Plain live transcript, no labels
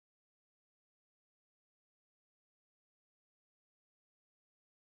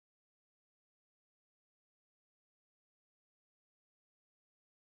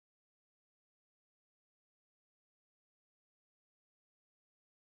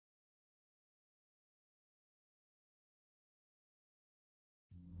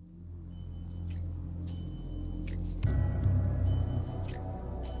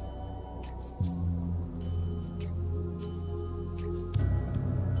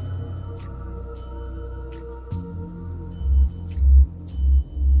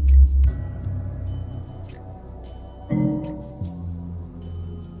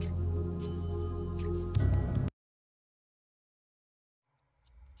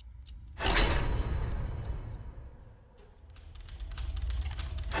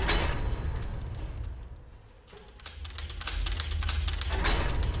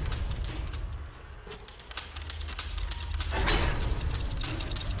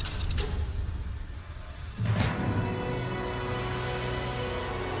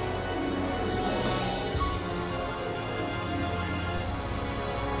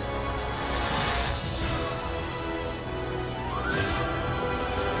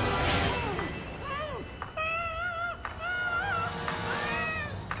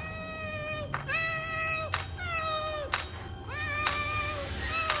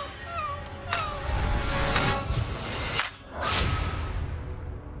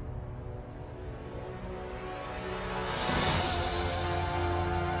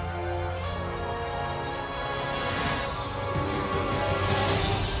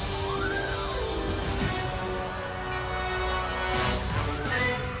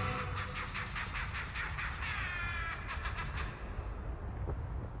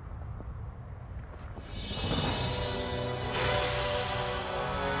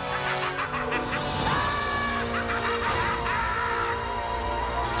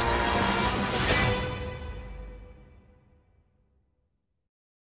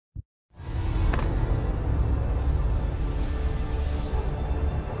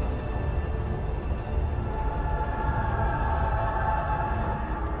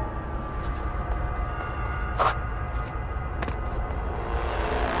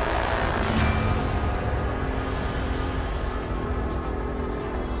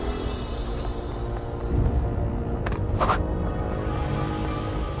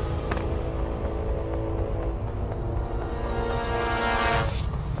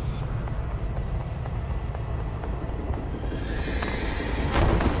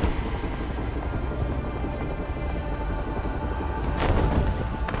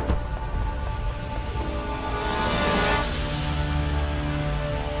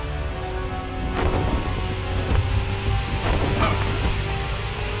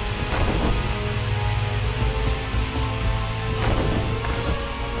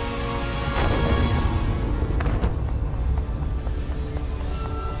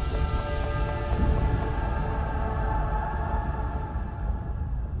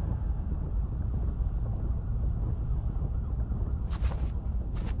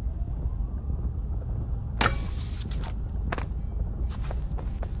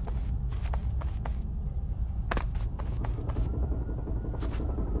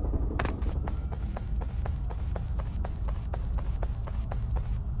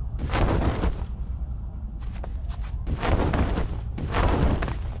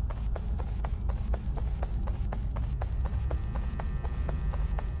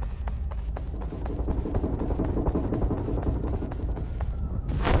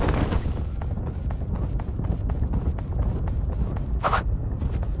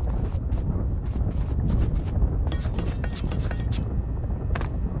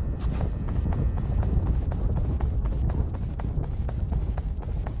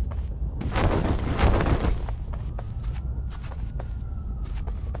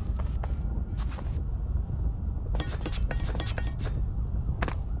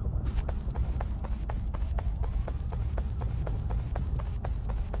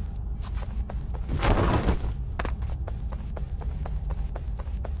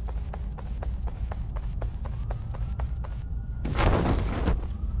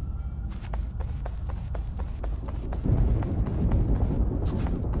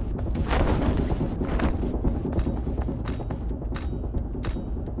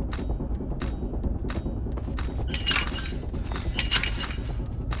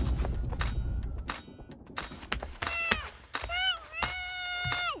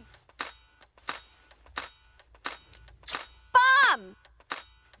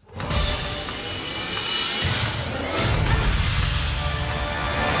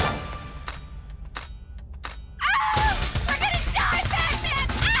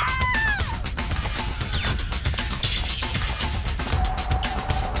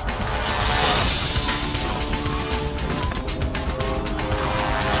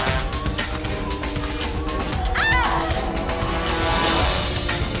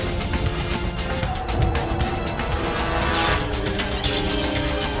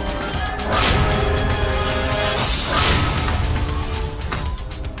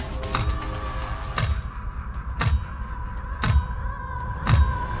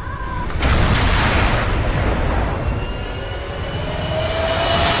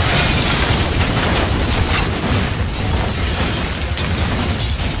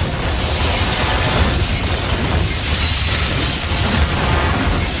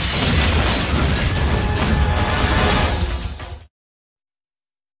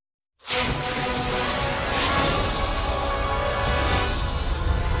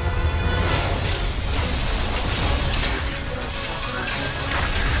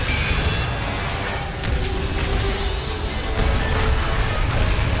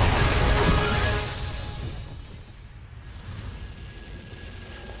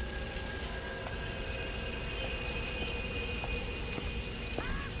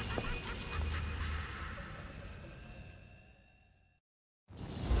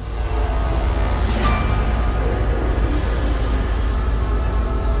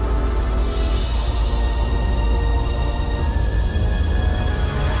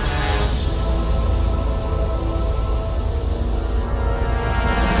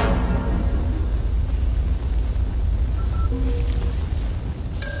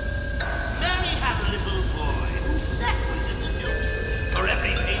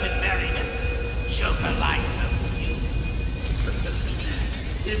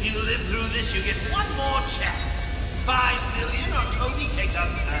you live through this, you get one more chance. 5 million or Tony takes a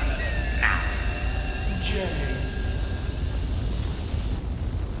permanent nap. Jay.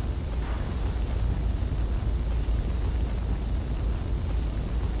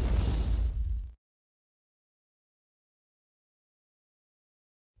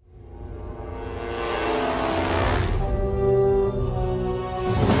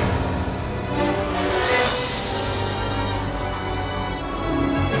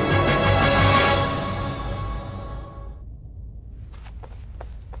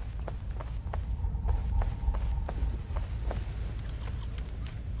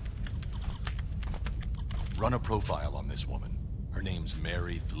 Run a profile on this woman. Her name's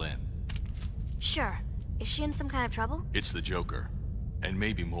Mary Flynn. Sure. Is she in some kind of trouble? It's the Joker. And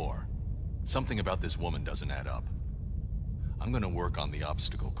maybe more. Something about this woman doesn't add up. I'm gonna work on the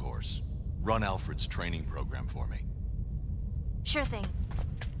obstacle course. Run Alfred's training program for me. Sure thing.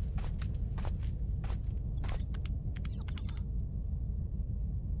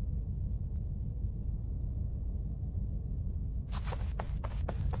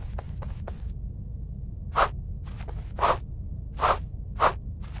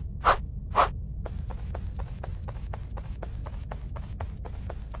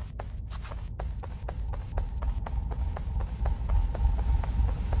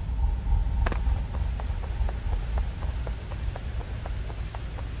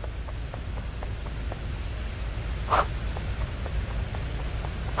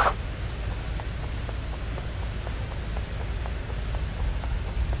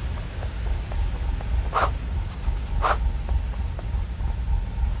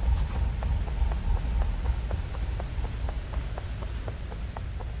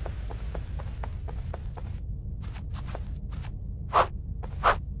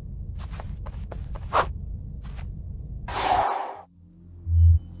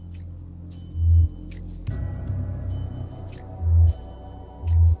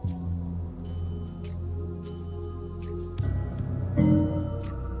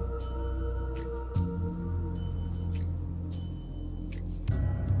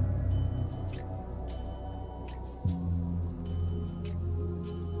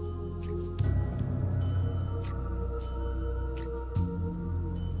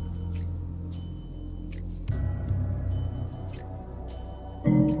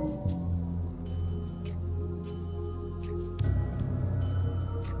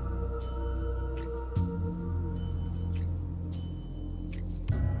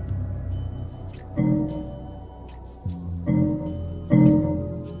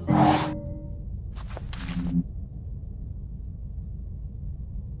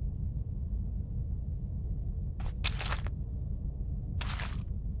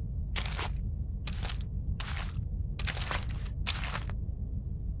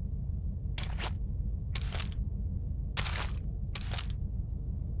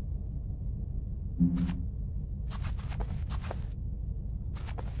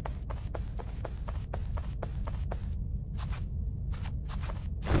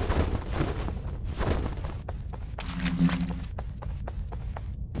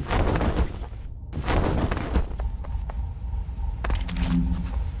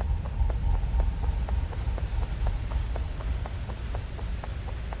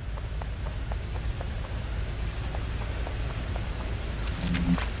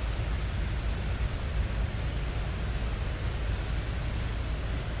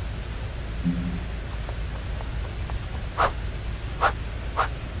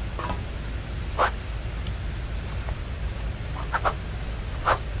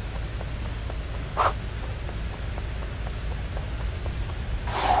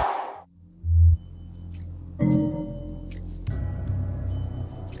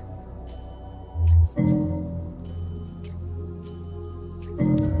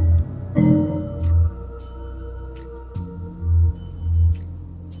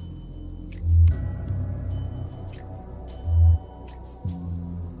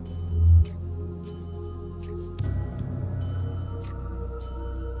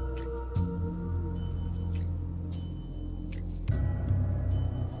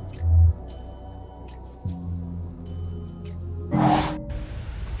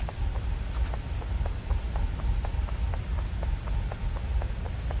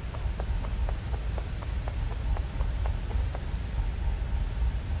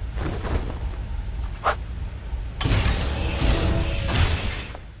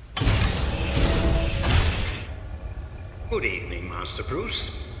 Good evening, Master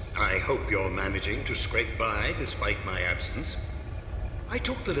Bruce. I hope you're managing to scrape by despite my absence. I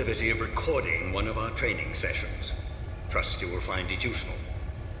took the liberty of recording one of our training sessions. Trust you will find it useful.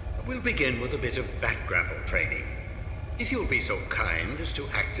 We'll begin with a bit of bat grapple training. If you'll be so kind as to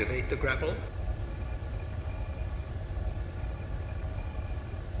activate the grapple.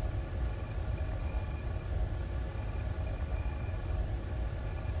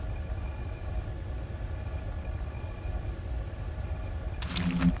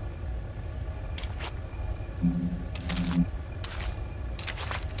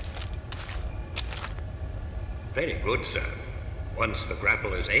 Very good, sir. Once the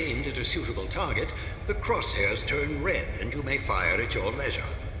grapple is aimed at a suitable target, the crosshairs turn red and you may fire at your leisure.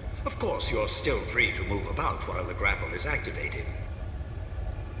 Of course, you're still free to move about while the grapple is activated.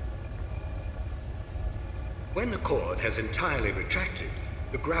 When the cord has entirely retracted,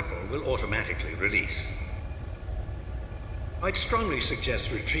 the grapple will automatically release. I'd strongly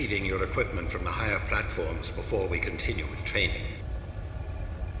suggest retrieving your equipment from the higher platforms before we continue with training.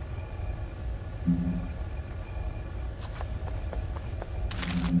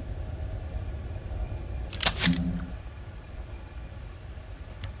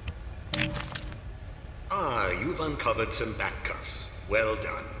 You've uncovered some bat cuffs. Well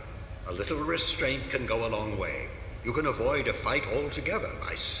done. A little restraint can go a long way. You can avoid a fight altogether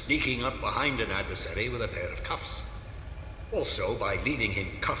by sneaking up behind an adversary with a pair of cuffs. Also, by leaving him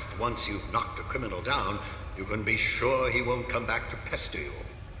cuffed once you've knocked a criminal down, you can be sure he won't come back to pester you.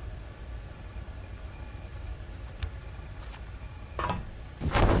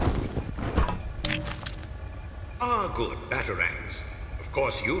 Good, batarangs. Of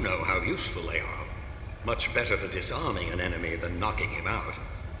course you know how useful they are. Much better for disarming an enemy than knocking him out.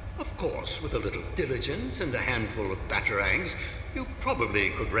 Of course, with a little diligence and a handful of batarangs, you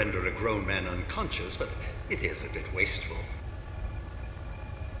probably could render a grown man unconscious, but it is a bit wasteful.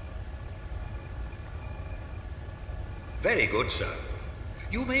 Very good, sir.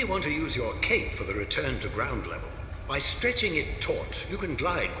 You may want to use your cape for the return to ground level. By stretching it taut, you can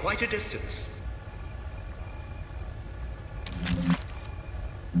glide quite a distance.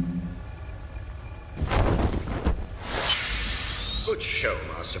 Good show,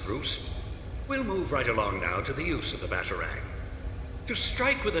 Master Bruce. We'll move right along now to the use of the batarang. To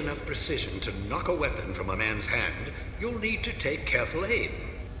strike with enough precision to knock a weapon from a man's hand, you'll need to take careful aim.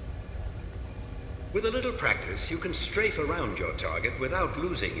 With a little practice, you can strafe around your target without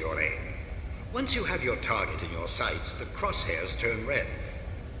losing your aim. Once you have your target in your sights, the crosshairs turn red.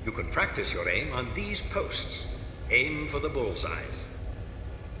 You can practice your aim on these posts. Aim for the bullseyes.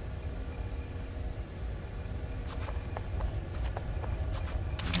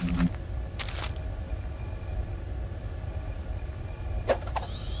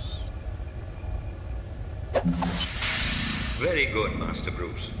 Very good, Master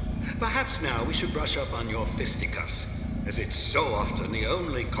Bruce. Perhaps now we should brush up on your fisticuffs, as it's so often the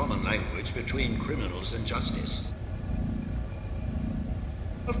only common language between criminals and justice.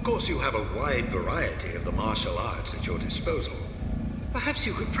 Of course, you have a wide variety of the martial arts at your disposal. Perhaps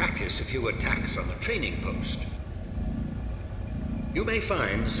you could practice a few attacks on the training post. You may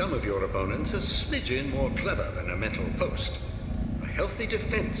find some of your opponents a smidgen more clever than a metal post. A healthy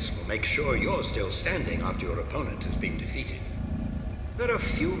defense will make sure you're still standing after your opponent has been defeated. There are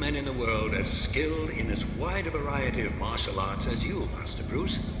few men in the world as skilled in as wide a variety of martial arts as you, Master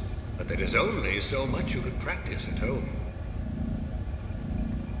Bruce, but there is only so much you could practice at home.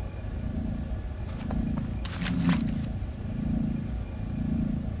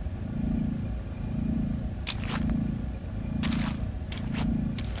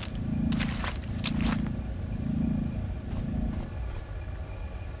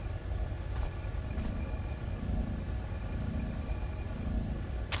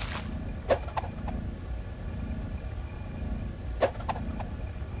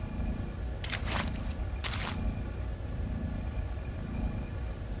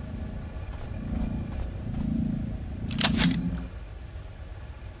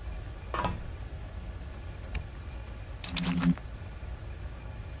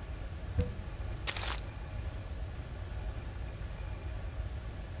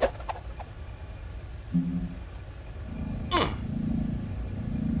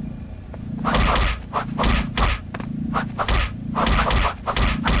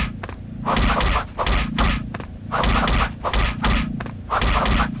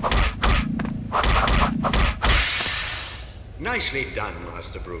 Nicely done,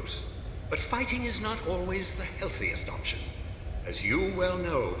 Master Bruce. But fighting is not always the healthiest option. As you well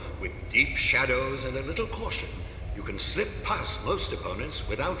know, with deep shadows and a little caution, you can slip past most opponents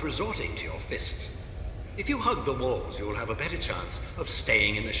without resorting to your fists. If you hug the walls, you'll have a better chance of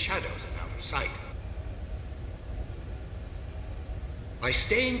staying in the shadows and out of sight. By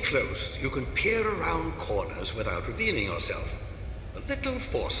staying close, you can peer around corners without revealing yourself. A little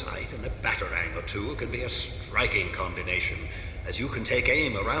foresight and a batarang or two can be a striking combination, as you can take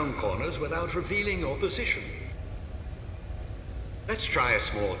aim around corners without revealing your position. Let's try a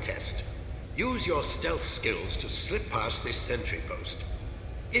small test. Use your stealth skills to slip past this sentry post.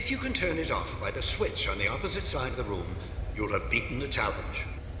 If you can turn it off by the switch on the opposite side of the room, you'll have beaten the challenge.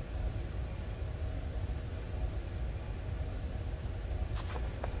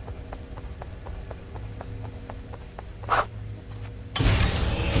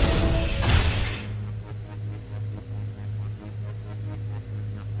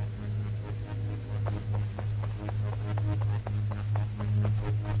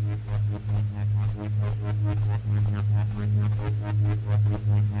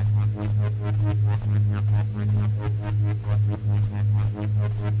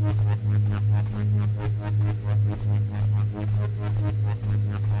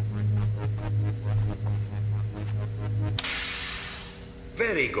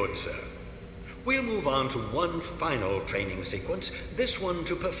 Very good, sir. We'll move on to one final training sequence, this one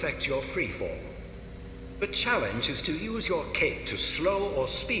to perfect your freefall. The challenge is to use your cape to slow or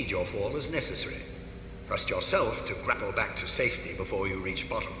speed your fall as necessary. Trust yourself to grapple back to safety before you reach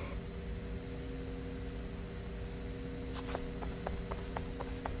bottom.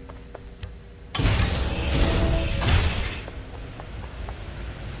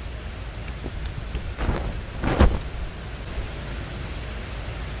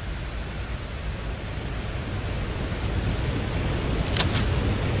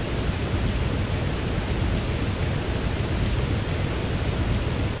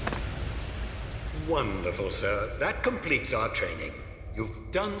 Wonderful, sir. That completes our training.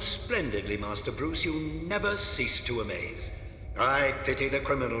 You've done splendidly, Master Bruce. You never cease to amaze. I pity the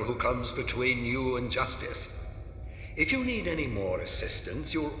criminal who comes between you and justice. If you need any more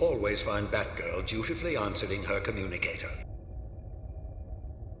assistance, you'll always find Batgirl dutifully answering her communicator.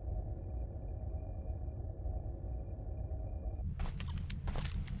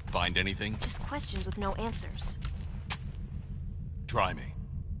 Find anything? Just questions with no answers. Try me.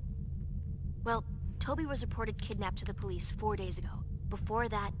 Well, Toby was reported kidnapped to the police 4 days ago. Before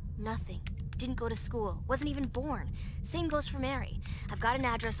that, nothing. Didn't go to school, wasn't even born. Same goes for Mary. I've got an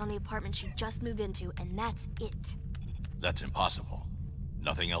address on the apartment she just moved into, and that's it. That's impossible.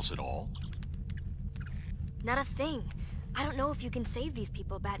 Nothing else at all? Not a thing. I don't know if you can save these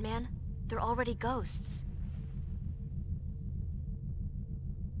people, Batman. They're already ghosts.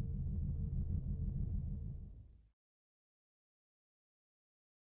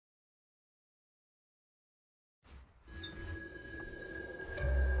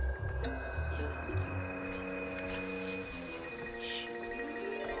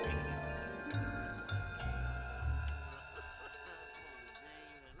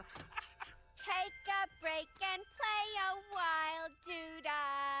 And play a while,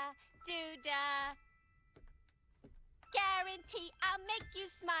 doo-dah, doo-dah. Guarantee I'll make you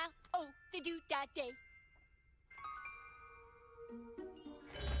smile, oh, the doo-dah day.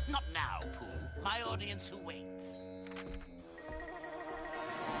 Not now, Pooh. My audience who waits.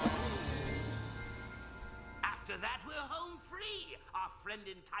 After that, we're home free. Our friend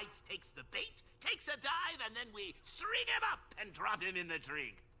in tights takes the bait, takes a dive, and then we string him up and drop him in the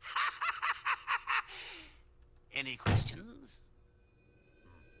trig. Any questions?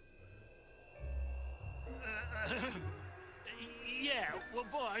 Yeah, well,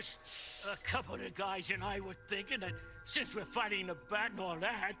 boss, a couple of the guys and I were thinking that since we're fighting the bat and all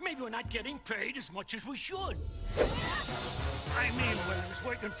that, maybe we're not getting paid as much as we should. I mean, when I was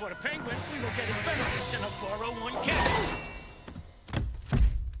working for the Penguin, we were getting benefits in a 401k.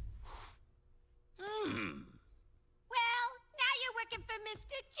 Well, now you're working for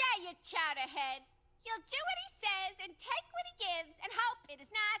Mr. J, you chowderhead. You'll do what he says and take what he gives and hope it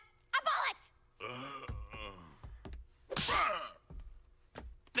is not a bullet.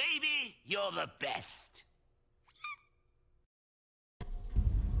 Baby, you're the best.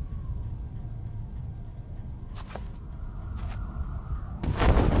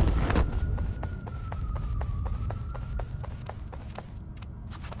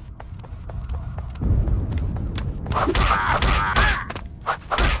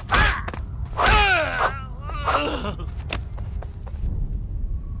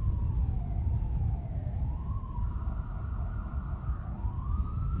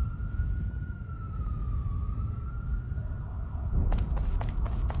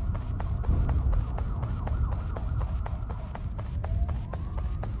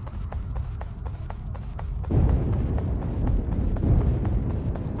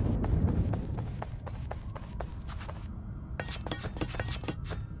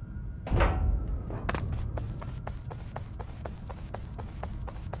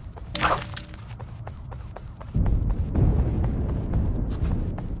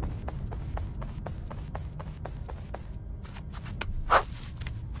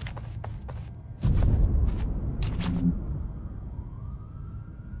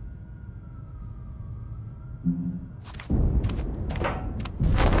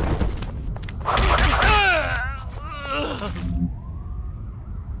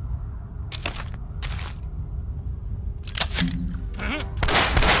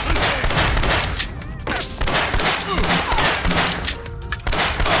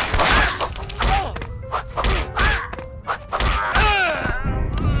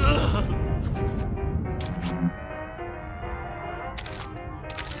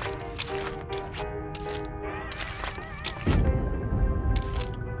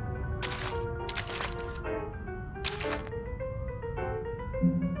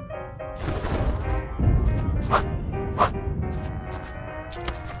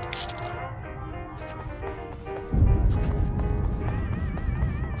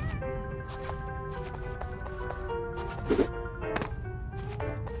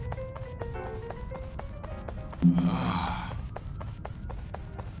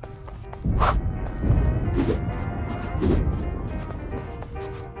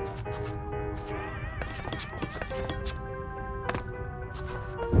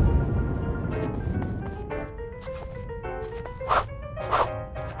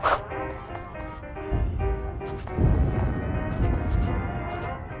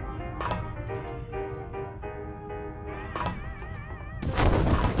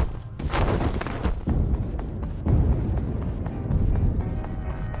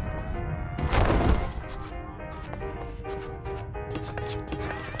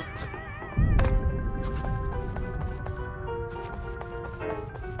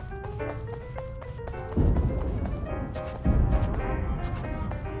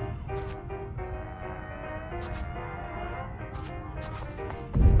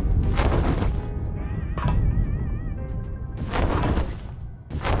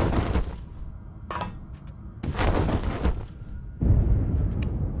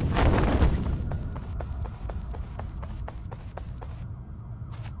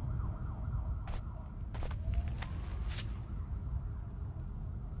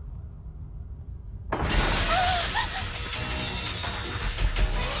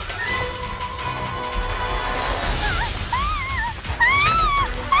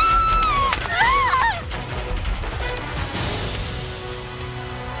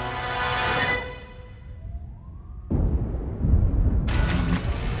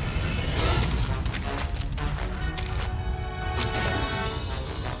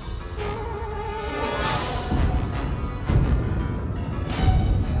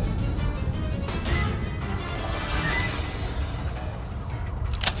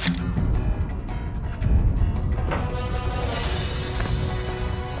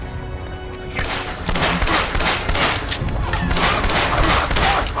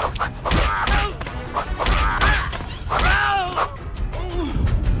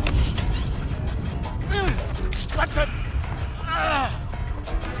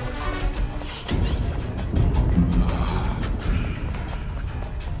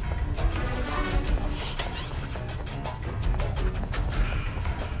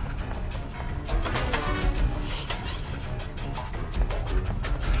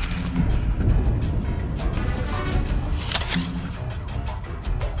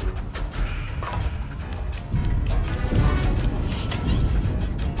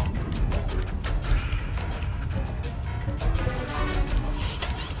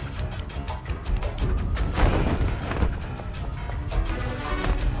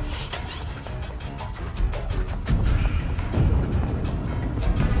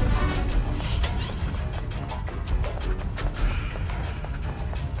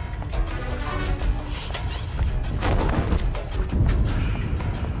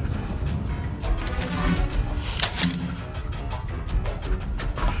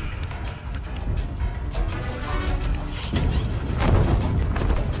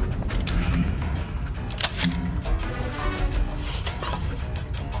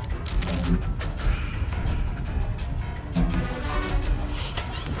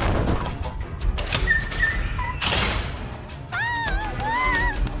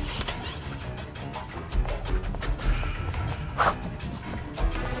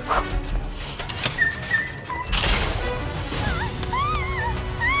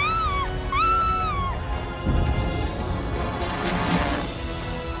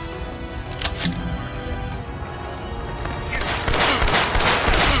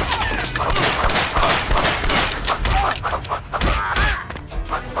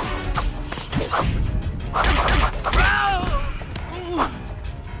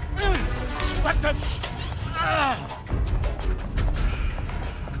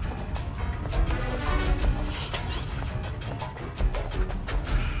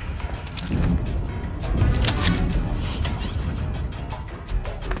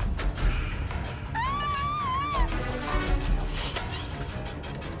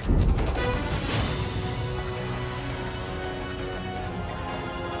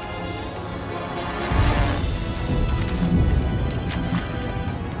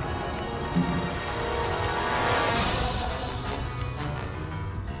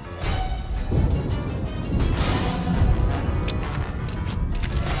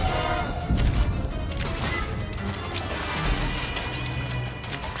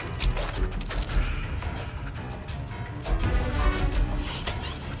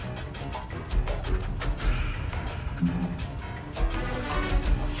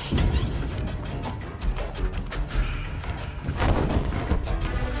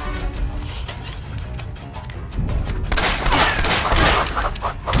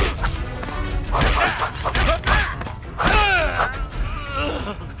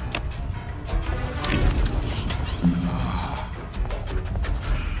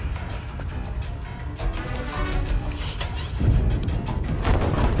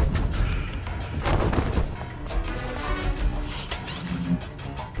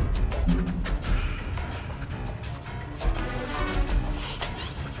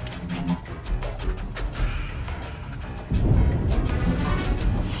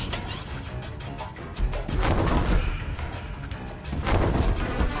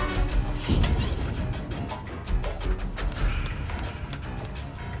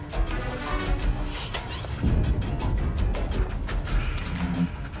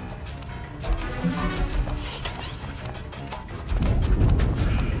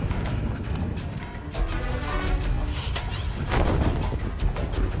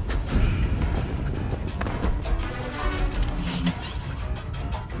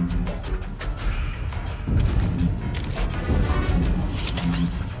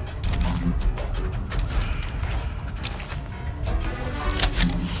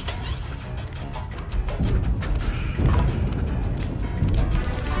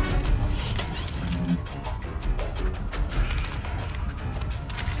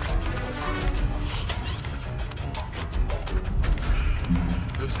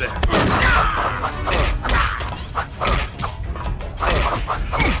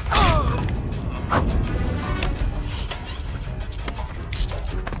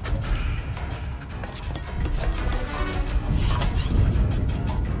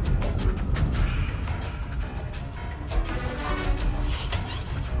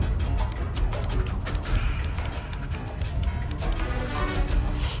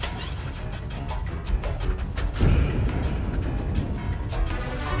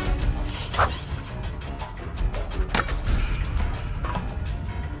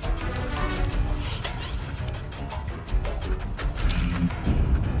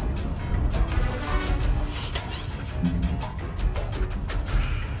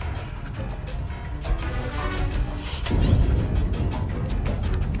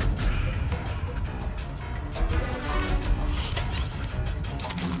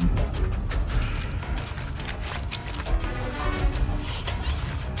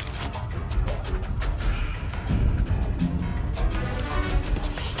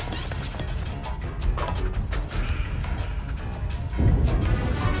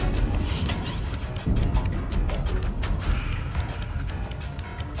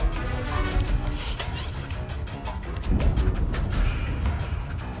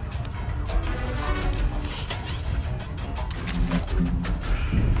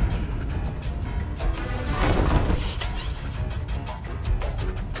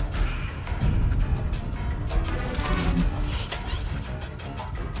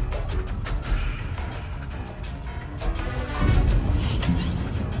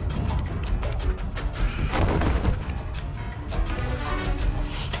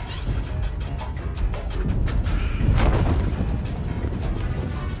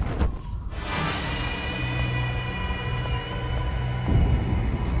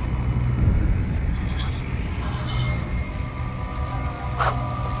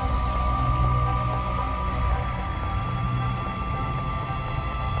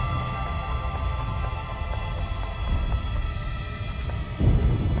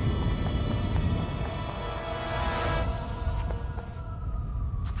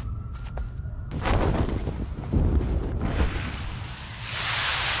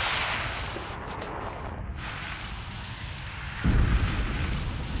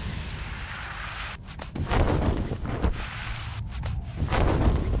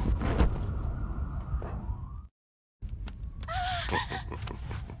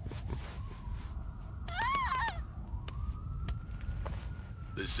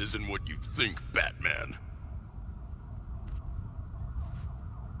 This isn't what you think, Batman.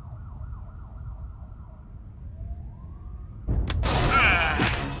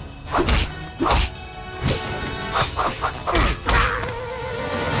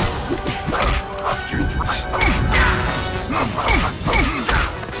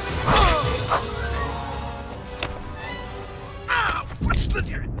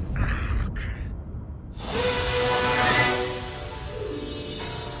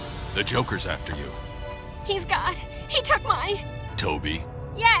 The Joker's after you. He took my... Toby?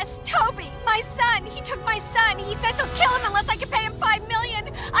 Yes, Toby, my son. He took my son. He says he'll kill him unless I can pay him $5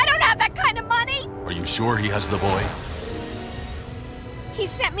 million. I don't have that kind of money. Are you sure he has the boy? He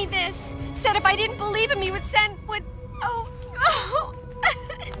sent me this. Said if I didn't believe him, he would send... Oh.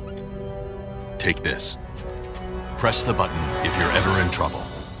 Take this. Press the button if you're ever in trouble.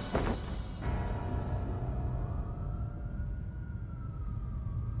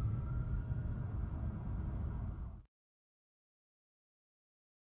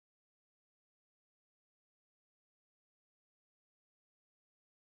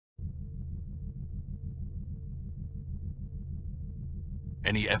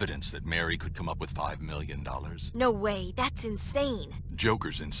 Any evidence that Mary could come up with $5 million? No way, that's insane.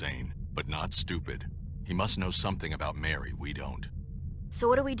 Joker's insane, but not stupid. He must know something about Mary we don't. So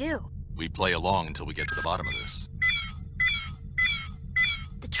what do we do? We play along until we get to the bottom of this.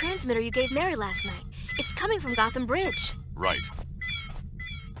 The transmitter you gave Mary last night. It's coming from Gotham Bridge. Right.